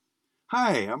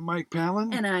Hi, I'm Mike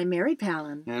Palin. And I'm Mary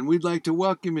Palin. And we'd like to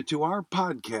welcome you to our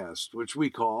podcast, which we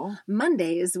call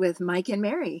Mondays with Mike and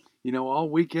Mary. You know, all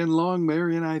weekend long,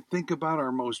 Mary and I think about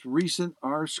our most recent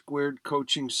R-Squared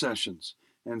coaching sessions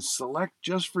and select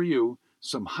just for you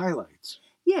some highlights.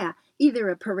 Yeah, either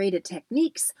a parade of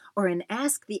techniques or an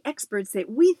ask the experts that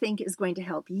we think is going to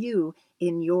help you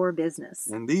in your business.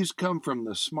 And these come from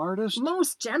the smartest,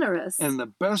 most generous, and the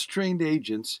best trained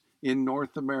agents in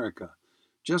North America.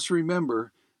 Just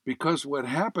remember, because what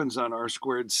happens on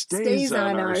R-Squared stays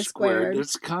on R-Squared.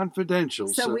 It's confidential.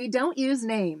 So we don't use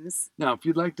names. Now, if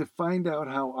you'd like to find out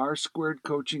how R-Squared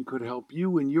coaching could help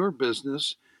you in your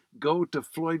business, go to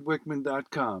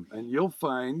floydwickman.com and you'll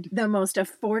find the most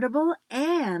affordable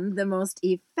and the most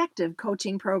effective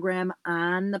coaching program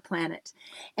on the planet.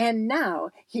 And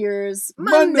now, here's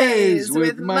Mondays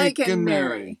with Mike and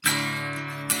Mary.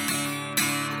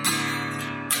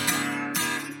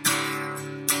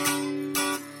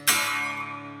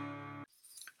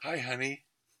 Hi, honey.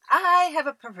 I have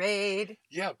a parade.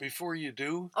 Yeah, before you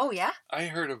do. Oh, yeah? I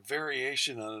heard a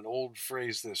variation on an old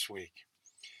phrase this week.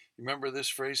 Remember this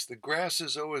phrase? The grass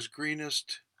is always greener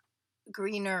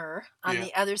on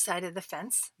the other side of the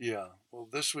fence. Yeah. Well,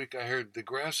 this week I heard the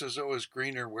grass is always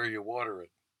greener where you water it.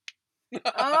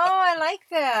 Oh, I like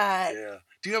that. Yeah.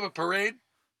 Do you have a parade?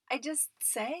 I just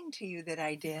sang to you that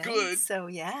I did. Good. So,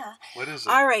 yeah. What is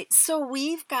it? All right. So,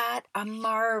 we've got a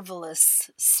marvelous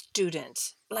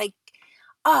student.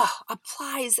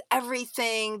 Applies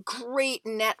everything. Great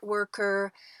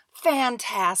networker.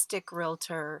 Fantastic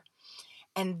realtor.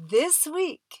 And this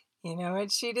week, you know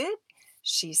what she did?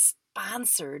 She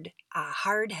sponsored a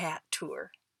hard hat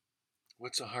tour.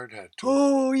 What's a hard hat tour?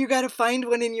 Oh, you got to find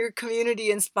one in your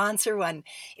community and sponsor one.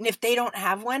 And if they don't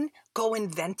have one, go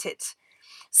invent it.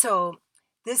 So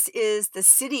this is, the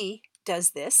city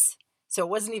does this. So it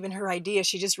wasn't even her idea.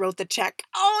 She just wrote the check.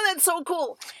 Oh, that's so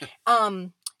cool.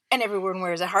 And everyone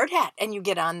wears a hard hat and you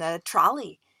get on the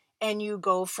trolley and you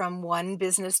go from one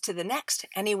business to the next.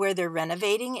 Anywhere they're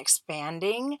renovating,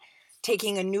 expanding,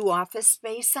 taking a new office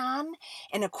space on.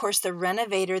 And of course, the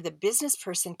renovator, the business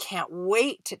person, can't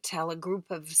wait to tell a group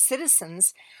of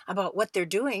citizens about what they're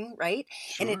doing, right?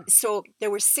 Sure. And so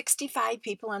there were 65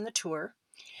 people on the tour.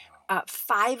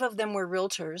 5 of them were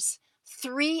realtors.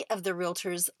 3 of the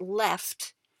realtors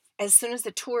left as soon as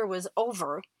the tour was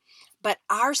over. But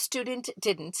our student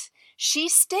didn't. She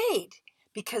stayed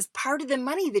because part of the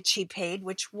money that she paid,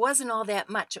 which wasn't all that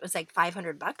much, it was like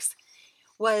 $500,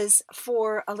 was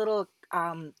for a little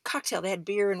cocktail. They had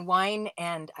beer and wine,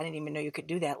 and I didn't even know you could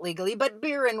do that legally, but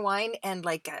beer and wine and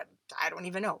I don't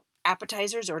even know,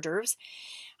 appetizers, hors d'oeuvres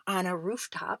on a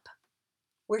rooftop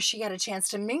where she got a chance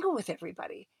to mingle with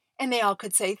everybody. And they all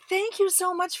could say, thank you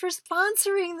so much for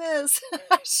sponsoring this.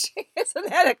 Isn't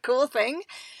that a cool thing?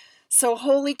 So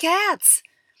holy cats.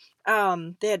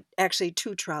 They had actually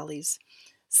 2 trolleys.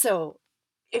 So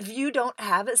if you don't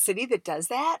have a city that does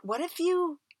that, what if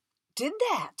you did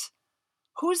that?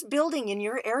 Who's building in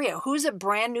your area? Who's a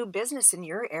brand new business in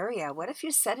your area? What if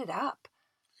you set it up?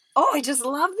 Oh, I just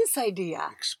love this idea.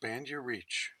 Expand your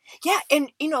reach. Yeah,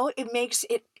 and it makes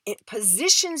it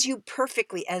positions you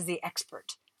perfectly as the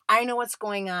expert. I know what's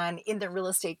going on in the real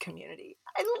estate community.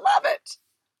 I love it.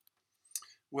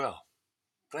 Well,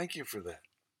 thank you for that.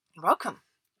 You're welcome.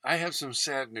 I have some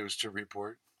sad news to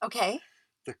report. Okay.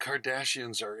 The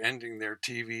Kardashians are ending their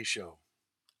TV show.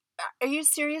 Are you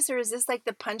serious, or is this like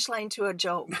the punchline to a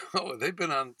joke? No, they've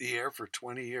been on the air for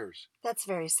 20 years. That's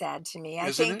very sad to me.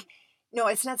 Isn't it? No,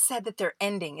 it's not sad that they're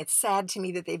ending. It's sad to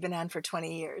me that they've been on for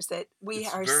 20 years, that we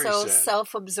It's are very so sad.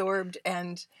 self-absorbed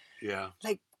and Yeah.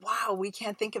 wow, we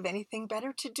can't think of anything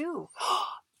better to do.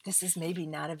 This is maybe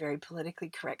not a very politically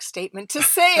correct statement to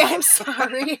say. I'm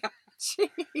sorry.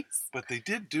 Jeez. But they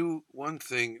did do one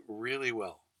thing really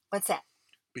well. What's that?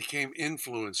 Became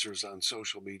influencers on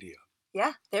social media.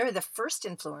 Yeah, they're the first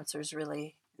influencers,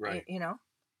 really. Right.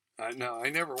 Now, I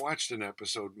never watched an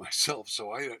episode myself,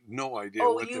 so I had no idea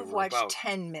what they were about. Oh, you've watched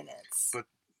 10 minutes.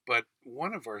 But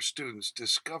one of our students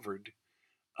discovered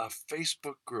a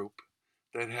Facebook group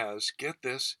that has, get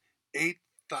this,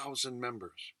 8,000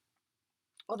 members.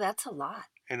 Well, that's a lot.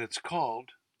 And it's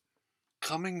called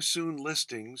Coming Soon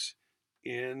Listings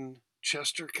in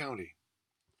Chester County.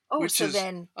 Oh, which so is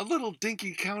then a little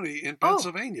dinky county in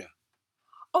Pennsylvania.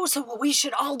 Oh, so what we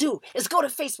should all do is go to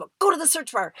Facebook, go to the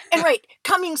search bar, and write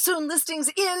coming soon listings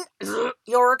in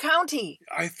your county.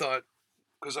 I thought,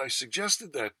 because I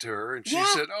suggested that to her, and she Yeah.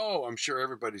 said, oh, I'm sure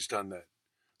everybody's done that.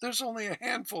 There's only a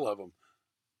handful of them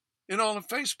in all of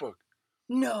Facebook.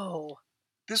 No.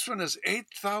 This one has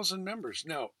 8,000 members.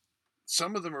 Now,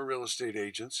 some of them are real estate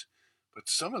agents, but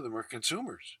some of them are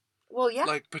consumers. Well, yeah.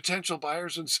 Like potential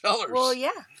buyers and sellers. Well, yeah.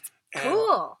 And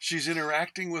cool. She's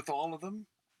interacting with all of them.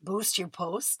 Boost your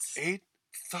posts.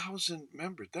 8,000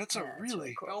 members. That's a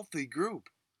really cool. healthy group.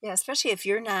 Yeah, especially if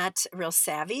you're not real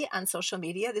savvy on social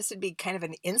media. This would be kind of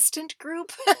an instant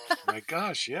group. My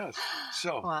gosh, yes.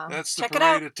 So Wow. that's the Check it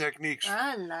parade out. of techniques.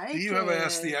 I like it. Do you have to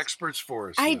ask the experts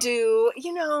for us? I now? do.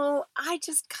 You know, I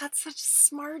just got such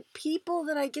smart people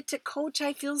that I get to coach.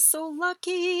 I feel so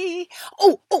lucky.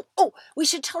 Oh, we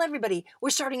should tell everybody we're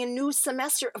starting a new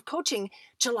semester of coaching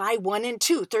July 1 and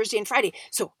 2, Thursday and Friday.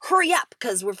 So hurry up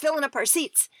because we're filling up our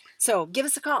seats. So give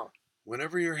us a call.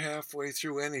 Whenever you're halfway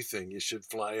through anything, you should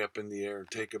fly up in the air and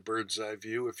take a bird's eye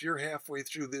view. If you're halfway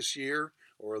through this year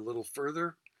or a little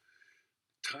further,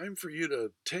 time for you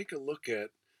to take a look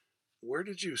at where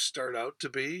did you start out to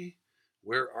be?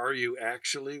 Where are you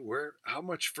actually? How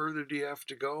much further do you have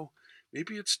to go?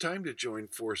 Maybe it's time to join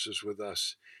forces with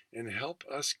us and help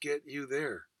us get you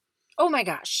there. Oh my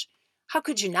gosh. How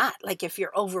could you not? Like if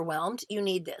you're overwhelmed, you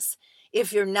need this.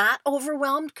 If you're not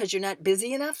overwhelmed because you're not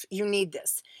busy enough, you need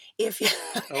this. If you,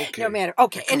 okay. No matter.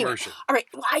 Okay. Anyway. Commercial. All right.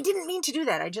 Well, I didn't mean to do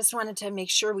that. I just wanted to make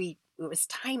sure it was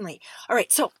timely. All right.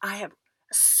 So I have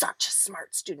such a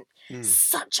smart student,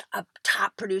 such a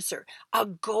top producer, a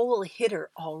goal hitter,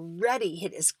 already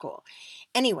hit his goal.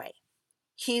 Anyway,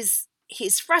 he's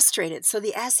frustrated. So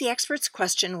the Ask the Experts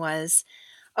question was,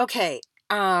 okay,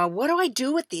 what do I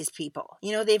do with these people?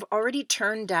 You know, they've already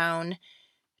turned down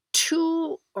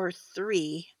 2 or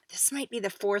 3. This might be the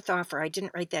 4th offer. I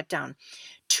didn't write that down.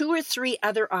 2 or 3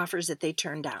 other offers that they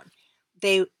turned down.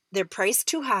 They're priced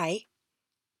too high,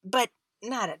 but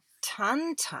not a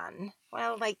ton.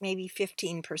 Well, like maybe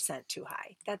 15% too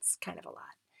high. That's kind of a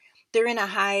lot. They're in a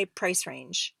high price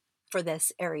range for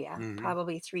this area,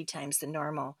 probably 3 times the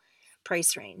normal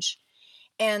price range.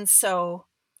 And so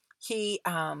he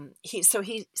got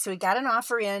an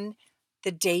offer in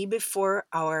the day before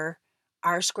our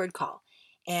R-squared call,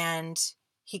 and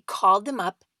he called them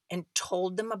up and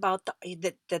told them about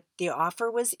that the offer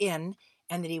was in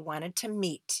and that he wanted to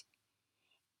meet.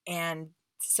 And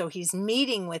so he's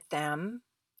meeting with them,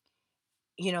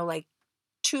 you know, like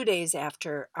 2 days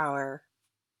after our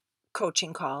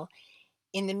coaching call.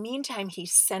 In the meantime, he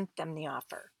sent them the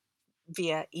offer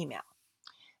via email.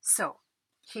 So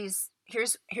here's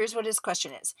what his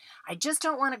question is. I just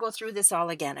don't want to go through this all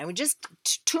again. I would just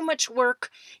too much work.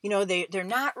 You know, they're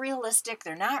not realistic.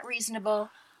 They're not reasonable.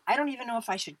 I don't even know if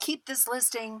I should keep this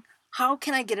listing. How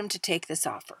can I get him to take this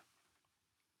offer?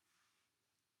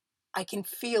 I can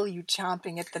feel you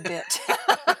chomping at the bit.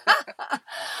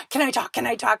 Can I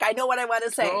talk? I know what I want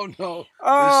to say. Oh, no.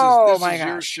 Oh, this is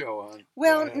your show.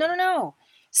 Well, no.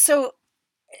 So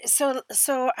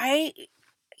I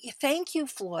thank you,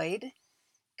 Floyd,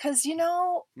 because, you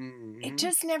know, it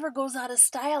just never goes out of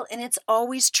style, and it's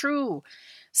always true.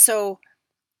 So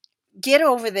get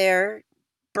over there,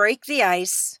 break the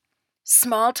ice,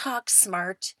 small talk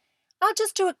smart. I'll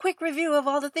just do a quick review of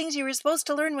all the things you were supposed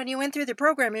to learn when you went through the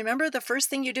program. Remember, the first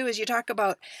thing you do is you talk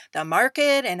about the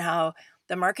market and how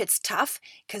the market's tough,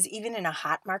 because even in a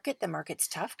hot market, the market's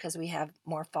tough because we have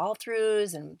more fall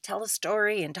throughs, and tell a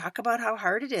story and talk about how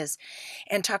hard it is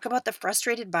and talk about the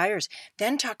frustrated buyers.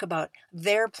 Then talk about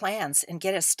their plans and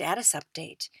get a status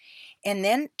update. And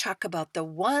then talk about the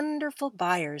wonderful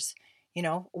buyers, you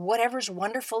know, whatever's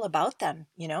wonderful about them,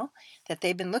 you know, that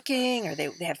they've been looking, or they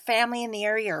have family in the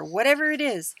area, or whatever it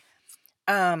is.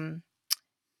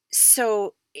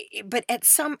 But at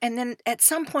some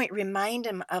point, remind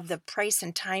them of the price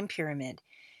and time pyramid,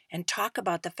 and talk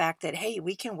about the fact that, hey,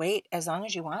 we can wait as long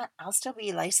as you want. I'll still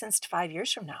be licensed 5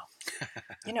 years from now,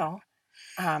 you know.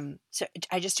 So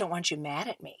I just don't want you mad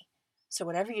at me. So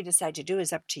whatever you decide to do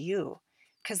is up to you,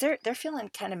 because they're feeling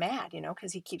kind of mad, you know,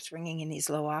 because he keeps ringing in these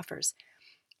low offers.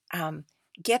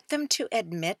 Get them to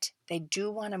admit they do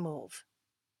want to move.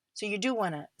 So you do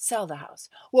want to sell the house.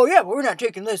 Well, yeah, but we're not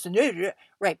taking less than this.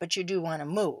 Right, but you do want to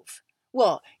move.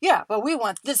 Well, yeah, but we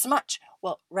want this much.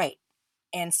 Well, right.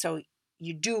 And so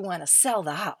you do want to sell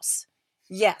the house.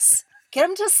 Yes. Get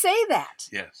them to say that.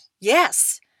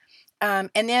 Yes.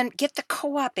 And then get the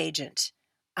co-op agent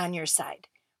on your side.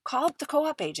 Call up the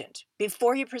co-op agent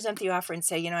before you present the offer and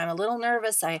say, you know, I'm a little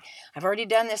nervous. I've already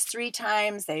done this 3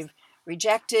 times. They've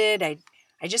rejected.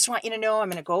 I just want you to know I'm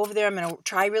going to go over there. I'm going to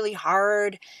try really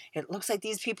hard. It looks like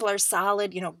these people are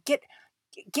solid. You know, get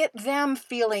them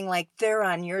feeling like they're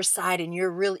on your side and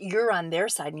you're on their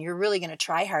side, and you're really going to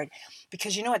try hard,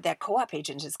 because you know what that co-op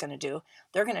agent is going to do?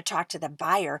 They're going to talk to the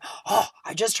buyer. Oh,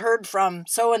 I just heard from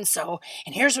so-and-so,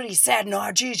 and here's what he said.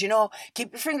 No, geez, you know,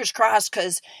 keep your fingers crossed,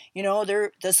 because, you know,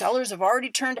 the sellers have already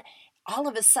turned. All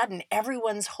of a sudden,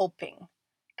 everyone's hoping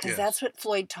Because Yes. that's what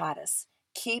Floyd taught us.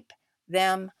 Keep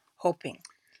them hoping.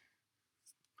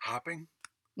 Hopping?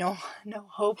 No,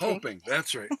 hoping. Hoping.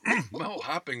 That's right. Well,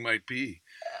 hopping might be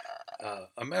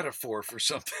a metaphor for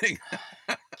something.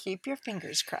 Keep your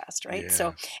fingers crossed, right? Yeah.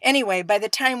 So, anyway, by the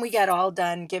time we got all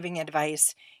done giving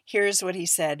advice, here's what he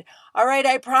said. All right,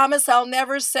 I promise I'll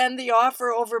never send the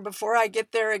offer over before I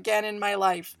get there again in my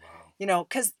life. Wow.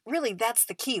 Because really that's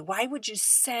the key. Why would you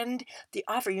send the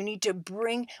offer? You need to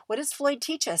bring, what does Floyd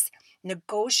teach us?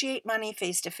 Negotiate money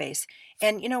face to face.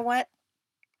 And you know what?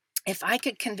 If I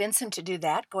could convince him to do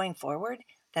that going forward,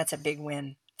 that's a big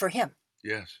win for him.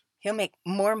 Yes. He'll make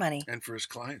more money. And for his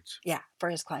clients. Yeah, for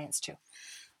his clients too.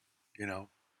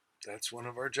 That's one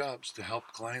of our jobs, to help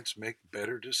clients make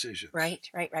better decisions. Right.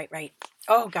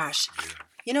 Oh gosh.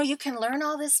 Yeah. You can learn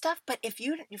all this stuff, but if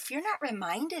you're not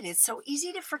reminded, it's so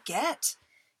easy to forget.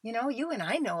 You and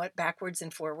I know it backwards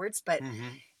and forwards, but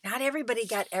not everybody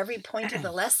got every point of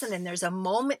the lesson, and there's a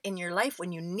moment in your life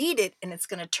when you need it, and it's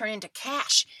going to turn into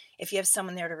cash if you have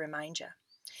someone there to remind you.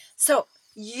 So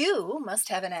you must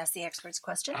have an Ask the Experts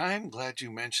question. I'm glad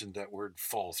you mentioned that word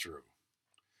fall through,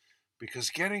 because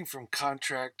getting from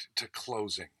contract to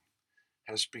closing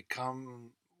has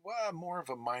become, more of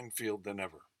a minefield than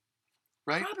ever.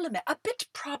 Right? A bit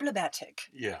problematic.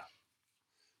 Yeah.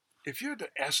 If you had to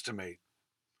estimate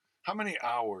how many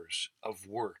hours of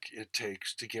work it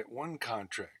takes to get one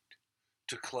contract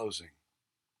to closing,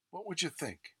 what would you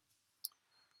think?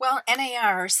 Well,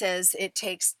 NAR says it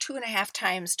takes 2.5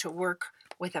 times to work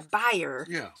with a buyer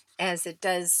as it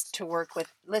does to work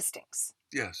with listings.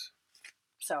 Yes.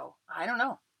 So, I don't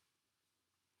know.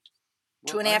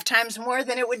 Well, 2.5 times more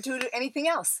than it would do to anything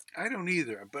else. I don't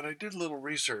either, but I did a little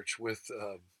research with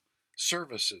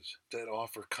services that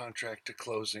offer contract to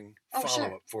closing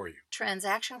follow-up for you.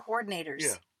 Transaction coordinators.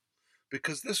 Yeah,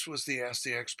 because this was the Ask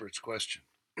the Experts question.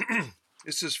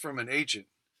 This is from an agent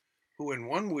who in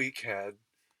 1 week had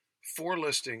 4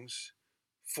 listings,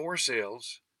 4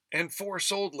 sales, and 4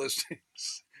 sold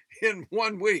listings in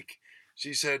 1 week.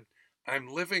 She said, I'm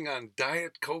living on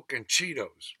Diet Coke and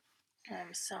Cheetos.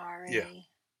 I'm sorry. Yeah.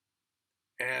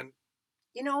 And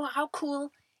how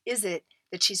cool is it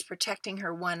that she's protecting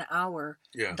her 1 hour,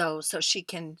 though, so she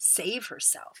can save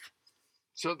herself?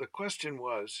 So the question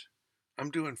was, I'm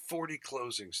doing 40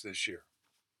 closings this year.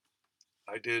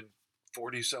 I did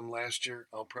 40 some last year.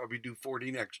 I'll probably do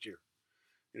 40 next year.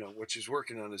 What she's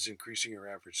working on is increasing her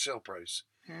average sale price.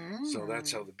 So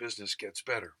that's how the business gets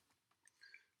better.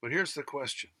 But here's the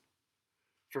question.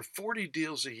 For 40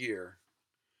 deals a year,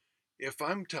 if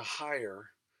I'm to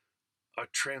hire a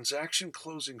transaction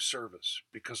closing service,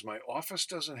 because my office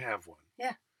doesn't have one.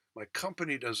 Yeah. My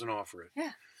company doesn't offer it.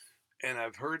 Yeah. And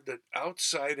I've heard that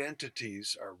outside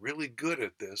entities are really good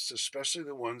at this, especially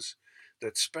the ones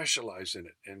that specialize in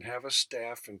it and have a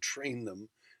staff and train them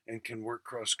and can work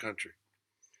cross country.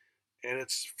 And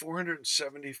it's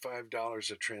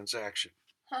 $475 a transaction.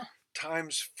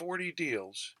 Times 40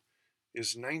 deals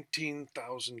is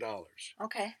 $19,000.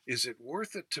 Okay. Is it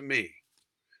worth it to me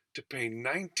to pay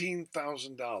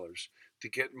 $19,000 to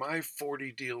get my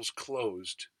 40 deals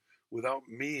closed without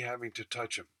me having to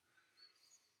touch them?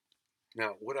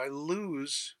 Now, would I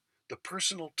lose the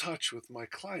personal touch with my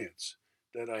clients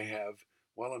that I have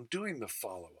while I'm doing the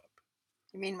follow-up?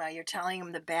 You mean while you're telling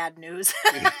them the bad news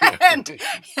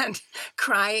and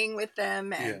crying with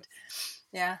them and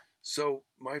So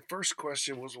my first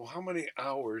question was, well, how many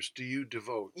hours do you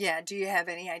devote? Yeah, do you have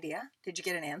any idea? Did you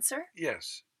get an answer?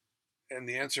 Yes. And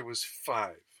the answer was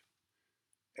 5.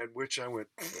 At which I went,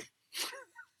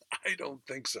 I don't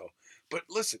think so. But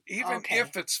listen, even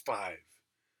if it's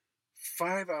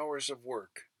 5 hours of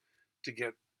work to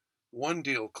get one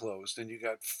deal closed and you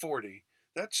got 40,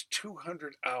 that's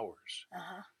 200 hours.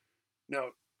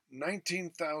 Now,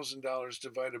 $19,000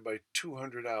 divided by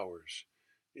 200 hours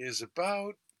is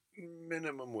about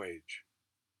minimum wage.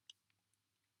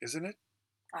 Isn't it?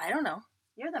 I don't know.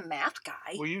 You're the math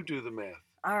guy. Well, you do the math.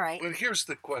 All right. But here's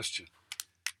the question.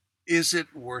 Is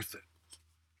it worth it?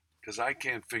 Because I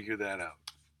can't figure that out.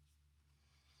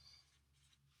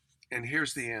 And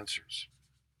here's the answers.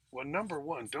 Well, number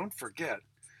one, don't forget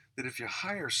that if you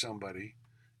hire somebody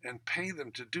and pay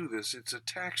them to do this, it's a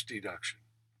tax deduction.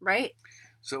 Right.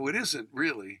 So it isn't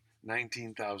really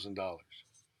 $19,000.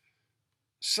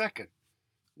 Second,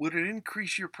 would it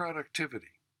increase your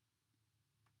productivity?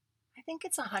 I think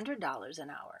it's $100 an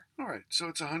hour. All right, so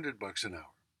it's $100 an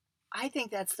hour. I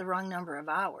think that's the wrong number of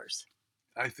hours.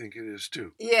 I think it is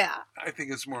too. Yeah. I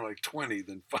think it's more like 20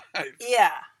 than 5.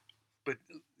 Yeah. But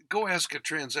go ask a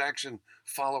transaction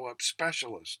follow-up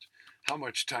specialist how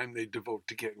much time they devote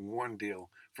to getting one deal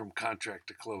from contract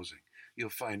to closing. you'll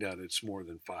find out it's more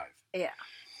than 5. Yeah.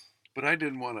 But I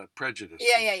didn't want to prejudice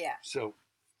Yeah, them. yeah. So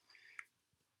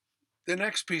the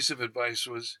next piece of advice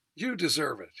was, you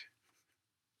deserve it.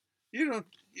 You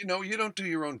don't do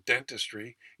your own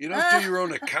dentistry. You don't do your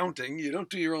own accounting. You don't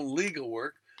do your own legal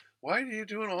work. Why are you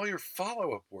doing all your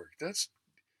follow-up work? That's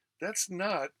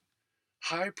not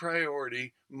high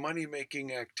priority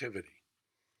money-making activity.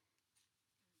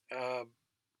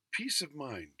 Peace of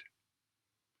mind.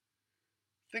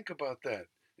 Think about that.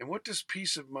 And what does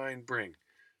peace of mind bring?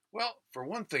 Well, for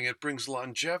one thing, it brings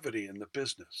longevity in the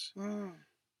business.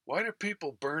 Why do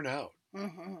people burn out?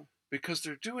 Because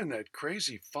they're doing that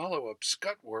crazy follow-up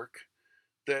scut work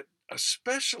that a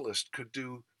specialist could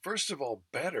do, first of all,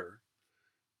 better,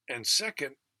 and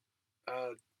second,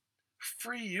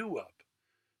 free you up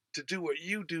to do what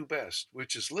you do best,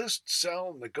 which is list,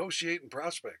 sell, negotiate, and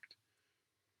prospect.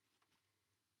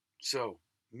 So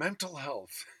mental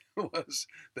health was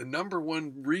the number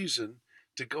one reason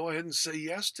to go ahead and say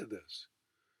yes to this.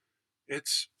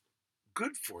 It's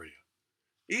good for you.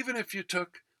 Even if you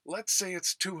took, let's say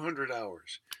it's 200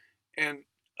 hours, and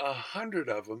 100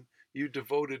 of them you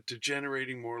devoted to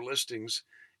generating more listings,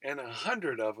 and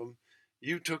 100 of them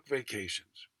you took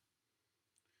vacations.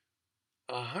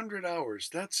 100 hours,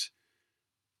 that's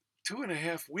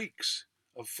 2.5 weeks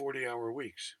of 40-hour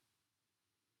weeks.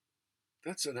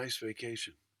 That's a nice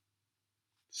vacation.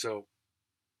 So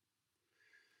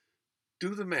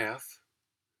do the math,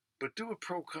 but do a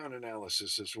pro-con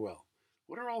analysis as well.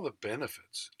 What are all the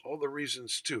benefits, all the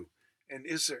reasons too? And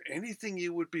is there anything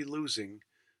you would be losing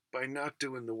by not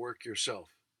doing the work yourself?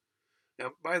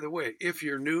 Now, by the way, if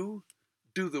you're new,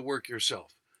 do the work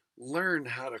yourself. Learn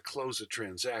how to close a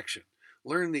transaction.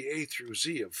 Learn the A through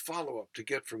Z of follow-up to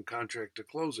get from contract to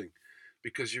closing,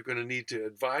 because you're going to need to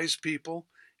advise people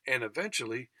and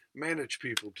eventually manage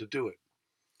people to do it.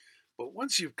 But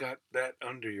once you've got that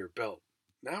under your belt,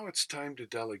 now it's time to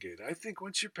delegate. I think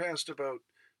once you're past about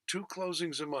 2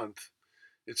 closings a month,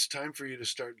 it's time for you to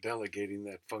start delegating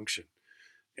that function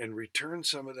and return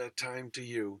some of that time to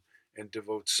you and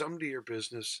devote some to your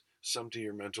business, some to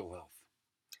your mental health.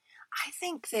 I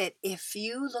think that if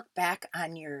you look back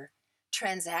on your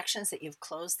transactions that you've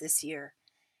closed this year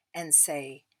and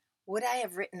say, would I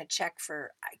have written a check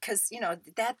for, because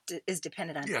that is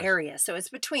dependent on Yes. area, so it's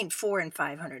between $400 and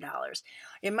 $500.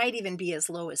 It might even be as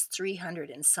low as $300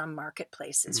 in some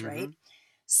marketplaces, right?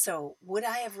 So would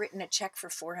I have written a check for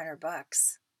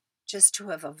 $400 just to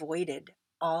have avoided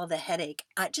all the headache?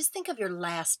 Just think of your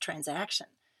last transaction.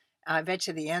 I bet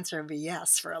you the answer would be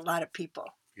yes for a lot of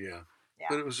people. Yeah.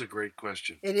 But it was a great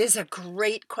question. It is a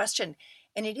great question.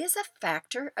 And it is a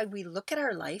factor. We look at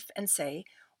our life and say,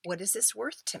 what is this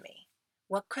worth to me?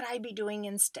 What could I be doing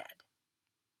instead?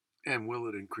 And will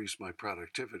it increase my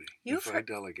productivity if I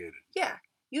delegate it? Yeah.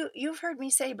 You've heard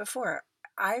me say before,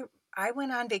 I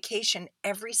went on vacation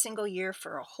every single year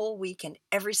for a whole week, and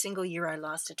every single year I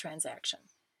lost a transaction.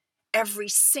 Every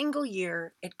single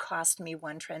year it cost me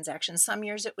 1 transaction. Some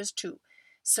years it was 2.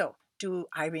 So do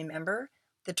I remember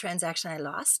the transaction I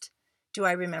lost? Do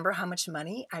I remember how much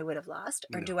money I would have lost?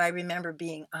 Or do I remember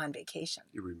being on vacation?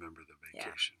 You remember the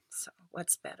vacation. Yeah. So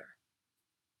what's better?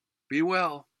 Be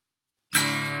well.